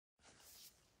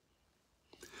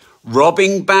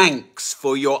Robbing banks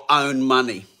for your own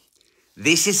money.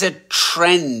 This is a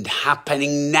trend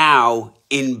happening now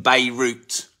in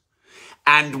Beirut.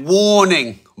 And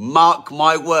warning, mark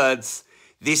my words,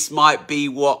 this might be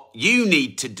what you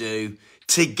need to do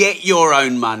to get your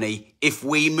own money if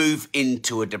we move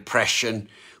into a depression,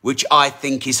 which I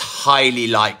think is highly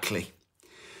likely.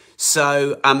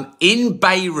 So in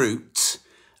Beirut,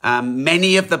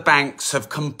 many of the banks have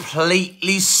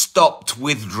completely stopped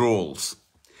withdrawals.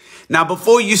 Now,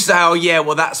 before you say, oh yeah,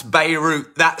 well, that's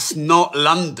Beirut, that's not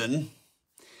London.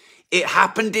 It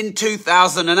happened in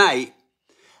 2008,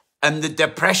 and the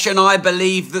depression I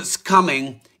believe that's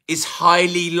coming is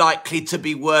highly likely to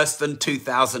be worse than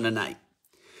 2008.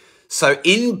 So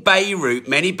in Beirut,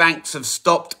 many banks have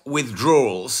stopped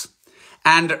withdrawals,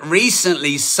 and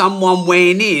recently someone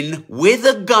went in with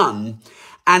a gun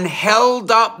and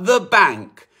held up the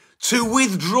bank to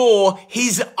withdraw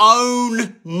his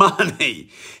own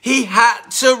money. He had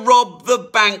to rob the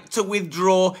bank to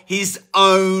withdraw his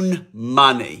own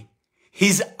money.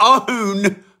 His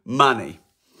own money.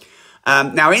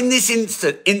 Now, in this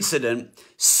incident,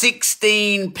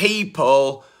 16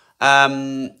 people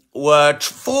 14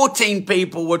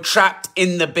 people were trapped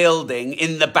in the building,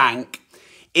 in the bank,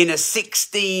 in a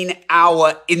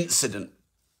 16-hour incident.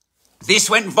 This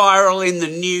went viral in the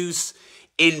news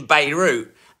in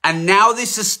Beirut. And now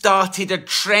this has started a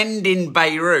trend in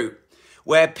Beirut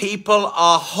where people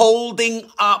are holding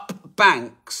up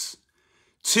banks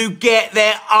to get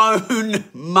their own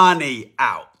money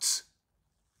out.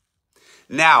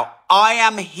 Now, I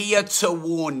am here to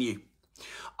warn you.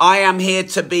 I am here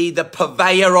to be the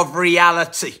purveyor of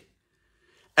reality.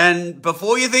 And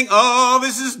before you think, oh,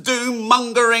 this is doom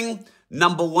mongering,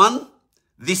 number one,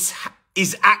 this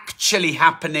is actually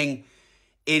happening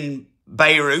in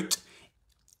Beirut.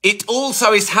 It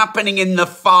also is happening in the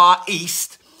Far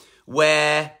East,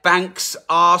 where banks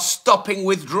are stopping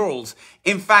withdrawals.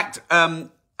 In fact, many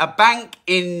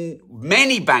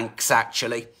banks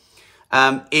actually,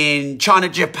 in China,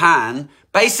 Japan,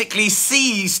 basically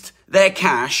seized their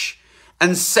cash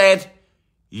and said,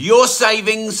 your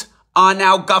savings are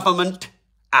now government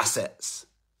assets.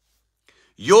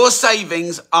 Your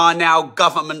savings are now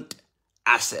government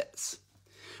assets.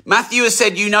 Matthew has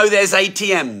said, there's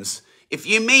ATMs. If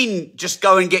you mean just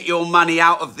go and get your money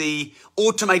out of the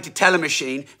automated teller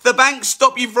machine, if the banks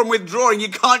stop you from withdrawing, you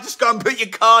can't just go and put your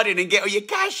card in and get all your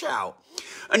cash out.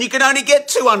 And you can only get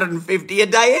 250 a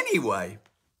day anyway.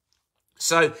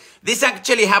 So this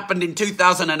actually happened in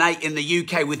 2008 in the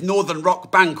UK with Northern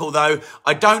Rock Bank, although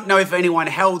I don't know if anyone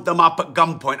held them up at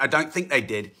gunpoint. I don't think they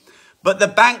did. But the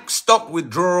bank stopped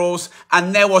withdrawals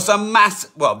and there was a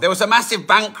massive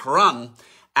bank run,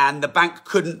 and the bank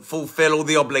couldn't fulfill all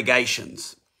the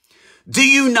obligations. Do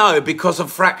you know, because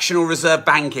of fractional reserve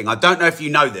banking, I don't know if you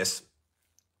know this,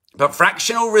 but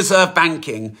fractional reserve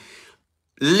banking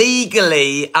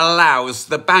legally allows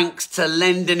the banks to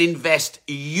lend and invest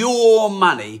your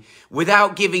money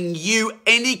without giving you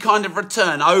any kind of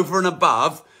return over and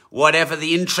above whatever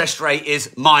the interest rate is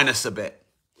minus a bit.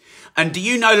 And do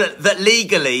you know that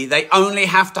legally they only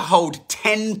have to hold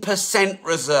 10%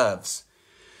 reserves?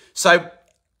 So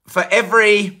for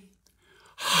every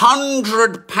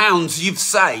 £100 you've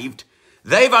saved,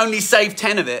 they've only saved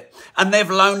 10 of it and they've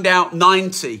loaned out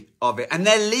 90 of it. And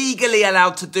they're legally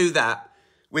allowed to do that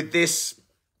with this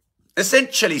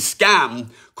essentially scam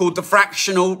called the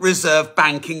fractional reserve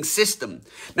banking system.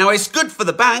 Now, it's good for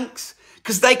the banks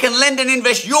because they can lend and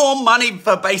invest your money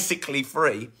for basically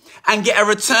free and get a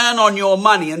return on your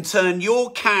money and turn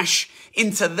your cash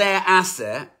into their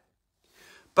asset.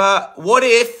 But what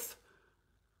if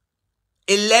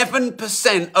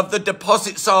 11% of the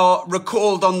deposits are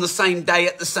recalled on the same day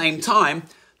at the same time?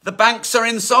 The banks are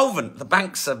insolvent. The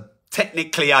banks are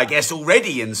technically, I guess,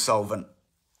 already insolvent.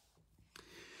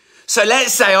 So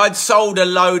let's say I'd sold a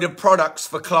load of products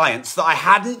for clients that I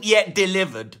hadn't yet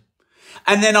delivered,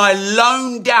 and then I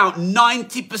loaned out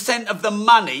 90% of the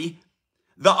money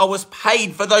that I was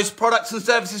paid for those products and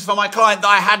services for my client that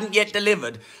I hadn't yet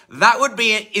delivered. That would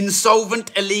be an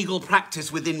insolvent illegal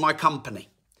practice within my company.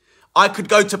 I could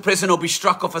go to prison or be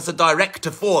struck off as a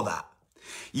director for that.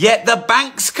 Yet the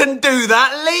banks can do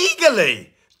that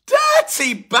legally.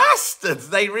 Dirty bastards,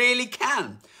 they really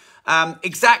can.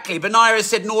 Exactly. Benira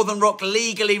said Northern Rock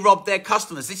legally robbed their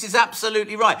customers. This is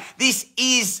absolutely right. This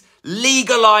is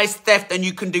legalized theft and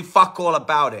you can do fuck all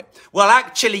about it. Well,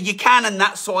 actually you can, and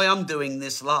that's why I'm doing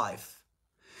this live.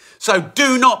 So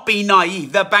do not be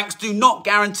naive. The banks do not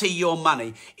guarantee your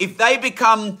money. If they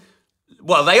become,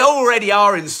 well, they already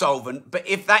are insolvent, but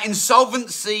if that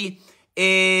insolvency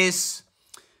is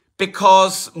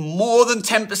because more than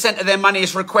 10% of their money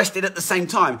is requested at the same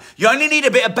time. You only need a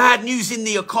bit of bad news in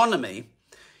the economy.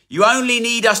 You only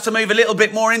need us to move a little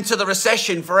bit more into the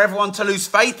recession for everyone to lose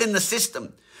faith in the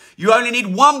system. You only need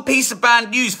one piece of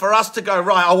bad news for us to go,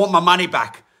 right, I want my money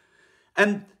back.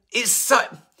 And it's so,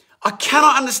 I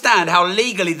cannot understand how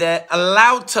legally they're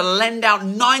allowed to lend out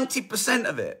 90%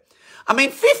 of it. I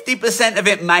mean, 50% of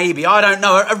it maybe, I don't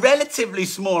know, a relatively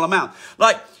small amount.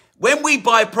 Like when we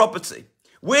buy property,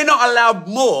 we're not allowed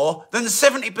more than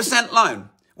 70% loan.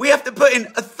 We have to put in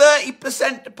a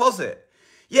 30% deposit.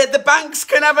 Yet the banks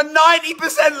can have a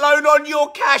 90% loan on your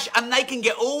cash and they can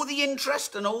get all the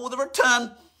interest and all the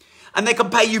return and they can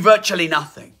pay you virtually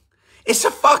nothing. It's a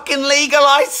fucking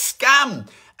legalized scam.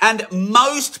 And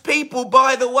most people,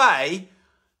 by the way,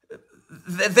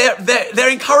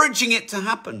 they're encouraging it to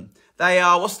happen. They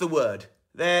are, what's the word?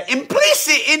 They're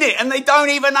implicit in it and they don't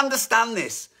even understand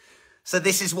this. So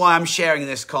this is why I'm sharing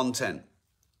this content.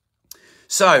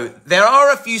 So there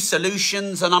are a few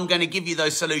solutions and I'm going to give you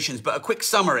those solutions, but a quick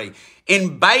summary.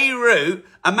 In Beirut,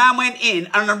 a man went in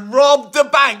and robbed the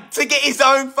bank to get his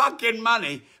own fucking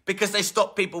money because they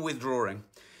stopped people withdrawing.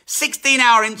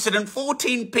 16-hour incident,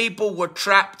 14 people were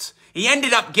trapped. He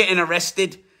ended up getting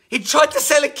arrested. He tried to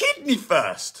sell a kidney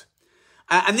first.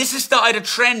 And this has started a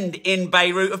trend in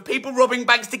Beirut of people robbing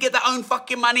banks to get their own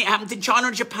fucking money. It happened in China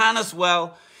and Japan as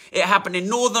well. It happened in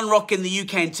Northern Rock in the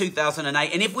UK in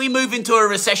 2008. And if we move into a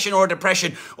recession or a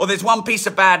depression, or there's one piece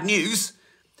of bad news,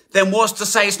 then what's to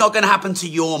say it's not going to happen to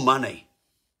your money?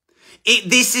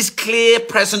 This is clear,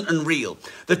 present and real.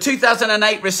 The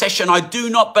 2008 recession, I do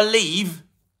not believe,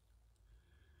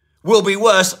 will be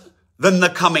worse than the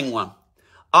coming one.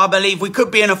 I believe we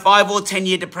could be in a 5 or 10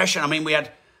 year depression. I mean, we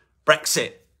had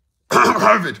Brexit,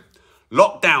 COVID,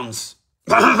 lockdowns,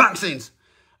 vaccines,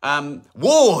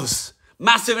 wars,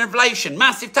 massive inflation,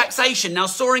 massive taxation, now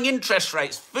soaring interest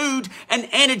rates, food and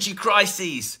energy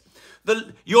crises,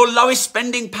 your lowest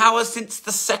spending power since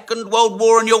the Second World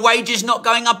War and your wages not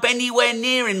going up anywhere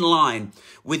near in line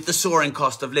with the soaring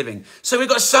cost of living. So we've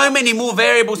got so many more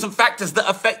variables and factors that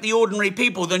affect the ordinary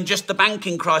people than just the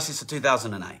banking crisis of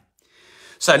 2008.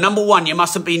 So number one, you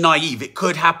mustn't be naive. It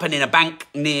could happen in a bank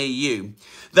near you.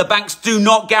 The banks do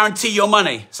not guarantee your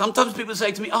money. Sometimes people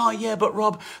say to me, oh yeah, but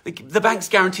Rob, the banks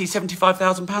guarantee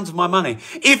 £75,000 of my money.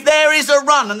 If there is a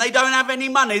run and they don't have any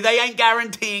money, they ain't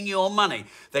guaranteeing your money.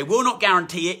 They will not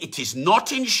guarantee it. It is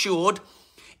not insured.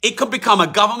 It could become a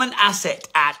government asset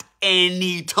at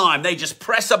any time. They just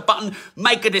press a button,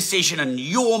 make a decision, and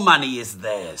your money is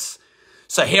theirs.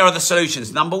 So here are the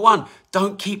solutions. Number one,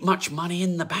 don't keep much money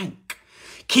in the bank.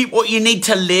 Keep what you need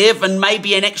to live and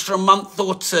maybe an extra month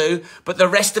or two, but the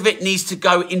rest of it needs to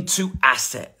go into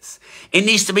assets. It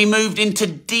needs to be moved into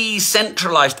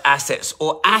decentralized assets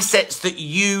or assets that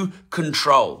you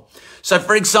control. So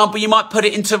for example, you might put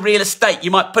it into real estate.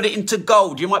 You might put it into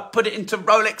gold. You might put it into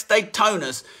Rolex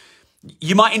Daytonas.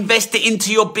 You might invest it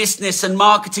into your business and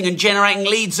marketing and generating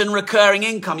leads and recurring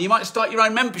income. You might start your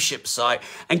own membership site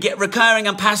and get recurring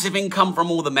and passive income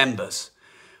from all the members.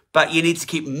 But you need to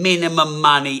keep minimum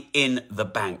money in the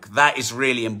bank. That is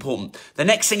really important. The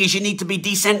next thing is you need to be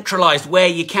decentralized where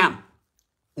you can.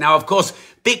 Now, of course,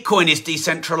 Bitcoin is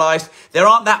decentralized. There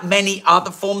aren't that many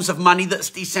other forms of money that's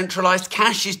decentralized.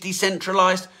 Cash is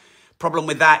decentralized. Problem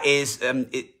with that is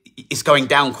it's going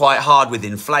down quite hard with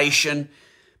inflation.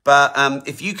 But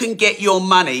if you can get your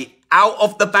money out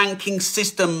of the banking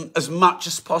system as much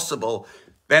as possible,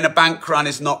 then a bank run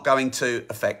is not going to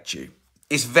affect you.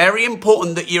 It's very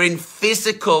important that you're in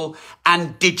physical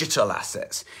and digital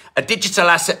assets. A digital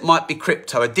asset might be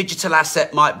crypto. A digital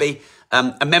asset might be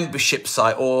a membership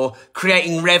site or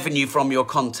creating revenue from your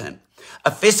content.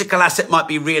 A physical asset might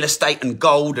be real estate and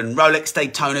gold and Rolex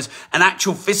Daytonas and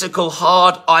actual physical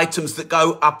hard items that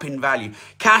go up in value.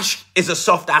 Cash is a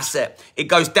soft asset. It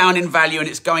goes down in value and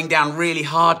it's going down really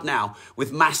hard now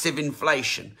with massive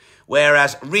inflation.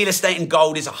 Whereas real estate and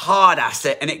gold is a hard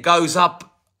asset and it goes up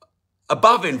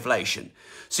above inflation.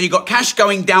 So you've got cash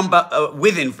going down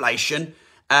with inflation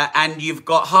and you've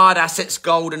got hard assets,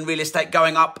 gold and real estate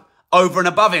going up over and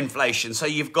above inflation. So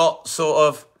you've got sort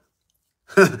of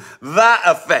that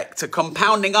effect, a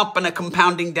compounding up and a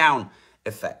compounding down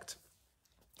effect.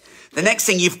 The next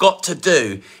thing you've got to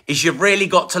do is you've really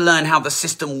got to learn how the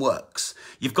system works.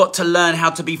 You've got to learn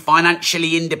how to be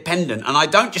financially independent. And I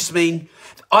don't just mean,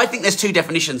 I think there's two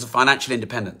definitions of financial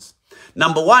independence.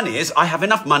 Number one is I have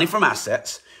enough money from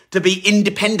assets to be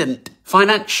independent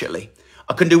financially.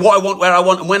 I can do what I want, where I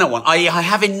want and when I want. I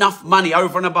have enough money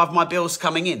over and above my bills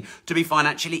coming in to be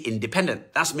financially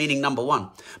independent. That's meaning number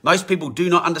one. Most people do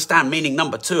not understand meaning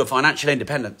number two of financial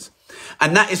independence.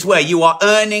 And that is where you are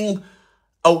earning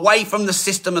away from the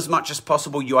system as much as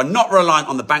possible. You are not reliant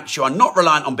on the banks. You are not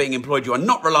reliant on being employed. You are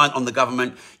not reliant on the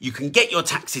government. You can get your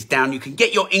taxes down. You can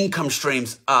get your income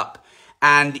streams up,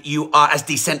 and you are as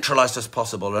decentralized as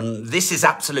possible. And this is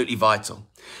absolutely vital.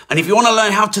 And if you want to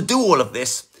learn how to do all of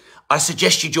this, I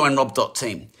suggest you join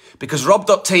Rob.team, because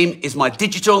Rob.team is my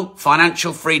digital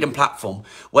financial freedom platform,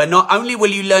 where not only will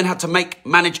you learn how to make,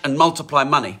 manage and multiply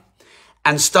money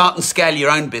and start and scale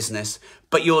your own business,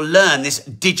 but you'll learn this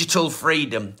digital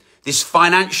freedom, this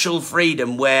financial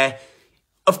freedom where,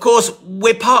 of course,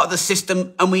 we're part of the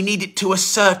system and we need it to a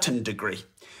certain degree.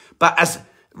 But as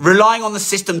relying on the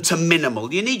system to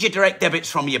minimal, you need your direct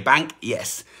debits from your bank,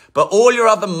 yes. But all your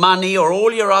other money or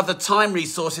all your other time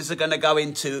resources are going to go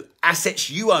into assets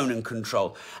you own and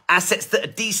control, assets that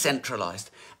are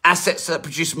decentralized, assets that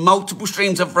produce multiple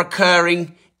streams of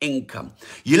recurring income.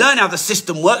 You learn how the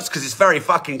system works because it's very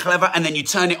fucking clever, and then you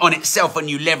turn it on itself and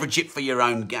you leverage it for your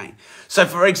own gain. So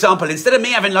for example, instead of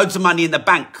me having loads of money in the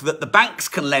bank that the banks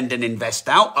can lend and invest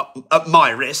out at my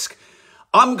risk,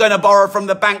 I'm going to borrow from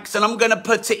the banks and I'm going to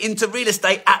put it into real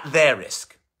estate at their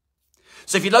risk.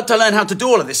 So if you'd like to learn how to do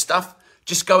all of this stuff,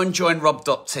 just go and join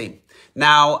Rob.team.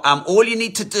 Now, all you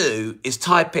need to do is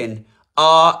type in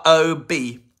rob.team.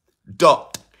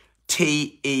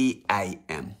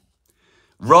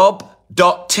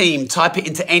 Rob.team. Type it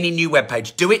into any new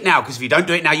webpage. Do it now, because if you don't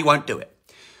do it now, you won't do it.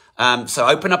 So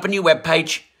open up a new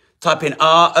webpage, type in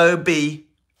rob.team.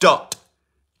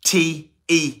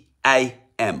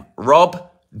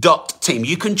 Rob.team.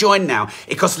 You can join now.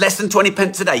 It costs less than 20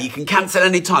 pence a day. You can cancel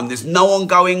any time. There's no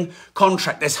ongoing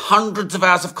contract. There's hundreds of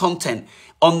hours of content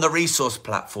on the resource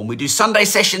platform. We do Sunday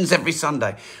sessions every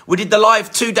Sunday. We did the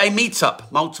live 2-day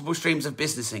meetup, multiple streams of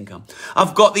business income.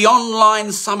 I've got the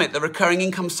online summit, the recurring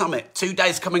income summit, 2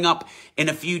 days coming up in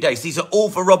a few days. These are all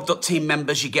for Rob.team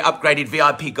members. You get upgraded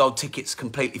VIP gold tickets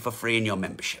completely for free in your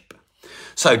membership.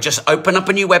 So just open up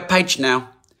a new webpage now.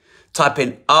 Type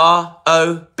in rob.team.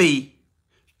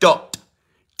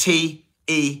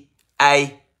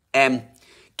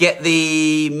 Get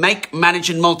the Make, Manage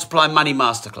and Multiply Money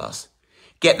Masterclass.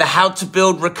 Get the How to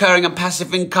Build Recurring and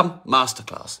Passive Income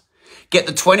Masterclass. Get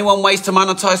the 21 Ways to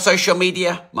Monetize Social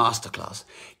Media Masterclass.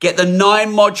 Get the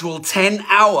 9-module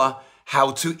 10-hour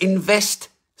How to Invest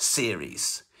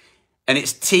series. And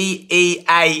it's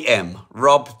TEAM,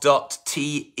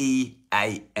 rob.team.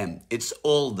 It's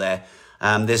all there.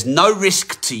 There's no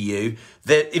risk to you.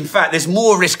 In fact, there's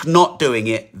more risk not doing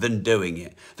it than doing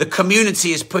it. The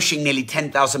community is pushing nearly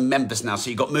 10,000 members now. So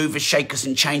you've got movers, shakers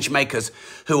and change makers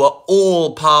who are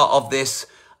all part of this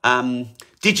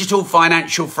digital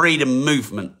financial freedom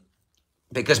movement.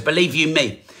 Because believe you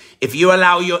me, if you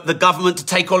allow the government to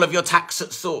take all of your tax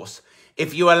at source,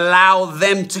 if you allow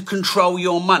them to control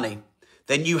your money,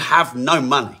 then you have no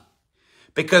money.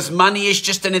 Because money is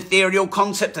just an ethereal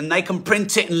concept, and they can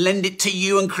print it and lend it to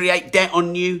you and create debt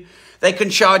on you. They can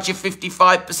charge you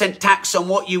 55% tax on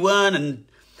what you earn and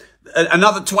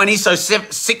another 20, so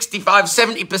 65,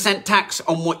 70% tax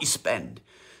on what you spend.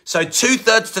 So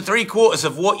 2/3 to 3/4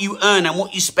 of what you earn and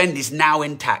what you spend is now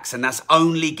in tax, and that's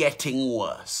only getting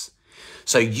worse.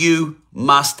 So you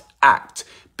must act.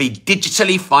 Be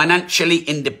digitally, financially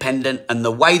independent, and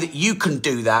the way that you can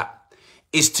do that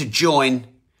is to join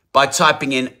by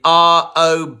typing in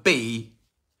rob.team,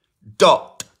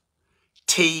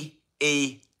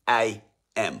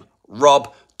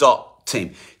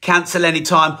 rob.team. Cancel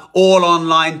anytime, all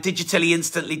online, digitally,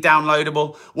 instantly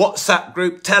downloadable, WhatsApp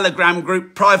group, Telegram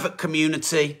group, private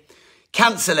community.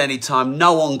 Cancel anytime,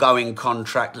 no ongoing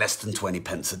contract, less than 20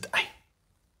 pence a day.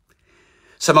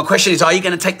 So my question is, are you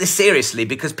going to take this seriously?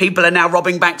 Because people are now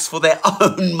robbing banks for their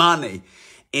own money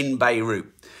in Beirut.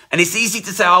 And it's easy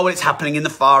to say, oh, well, it's happening in the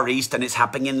Far East and it's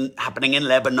happening in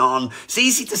Lebanon. It's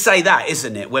easy to say that,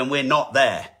 isn't it, when we're not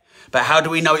there? But how do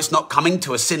we know it's not coming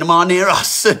to a cinema near us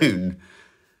soon?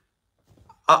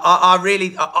 Do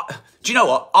you know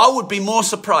what? I would be more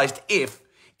surprised if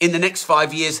in the next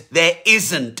 5 years there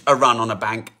isn't a run on a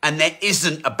bank and there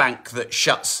isn't a bank that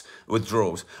shuts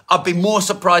withdrawals. I'd be more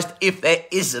surprised if there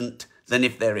isn't than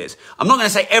if there is. I'm not going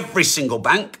to say every single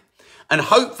bank. And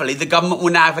hopefully the government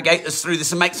will navigate us through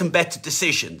this and make some better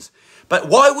decisions. But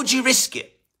why would you risk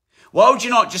it? Why would you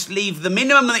not just leave the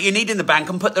minimum that you need in the bank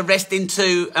and put the rest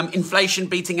into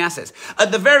inflation-beating assets?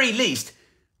 At the very least,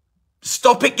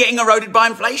 stop it getting eroded by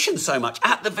inflation so much,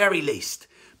 at the very least.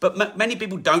 But many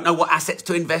people don't know what assets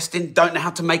to invest in, don't know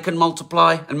how to make and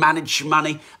multiply and manage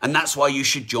money. And that's why you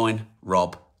should join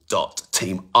Rob.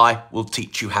 Rob.team. I will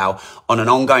teach you how on an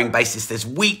ongoing basis. There's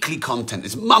weekly content,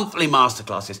 there's monthly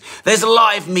masterclasses, there's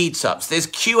live meetups, there's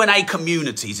Q&A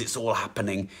communities. It's all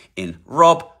happening in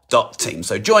Rob.team.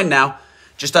 So join now.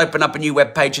 Just open up a new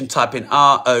webpage and type in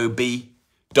ROB.TEAM.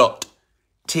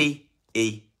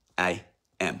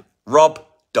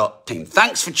 Rob.team.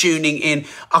 Thanks for tuning in.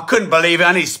 I couldn't believe it.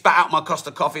 I nearly spat out my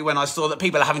Costa coffee when I saw that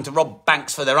people are having to rob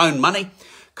banks for their own money.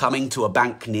 Coming to a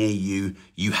bank near you,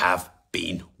 you have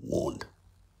been warned.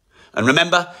 And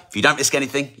remember, if you don't risk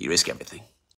anything, you risk everything.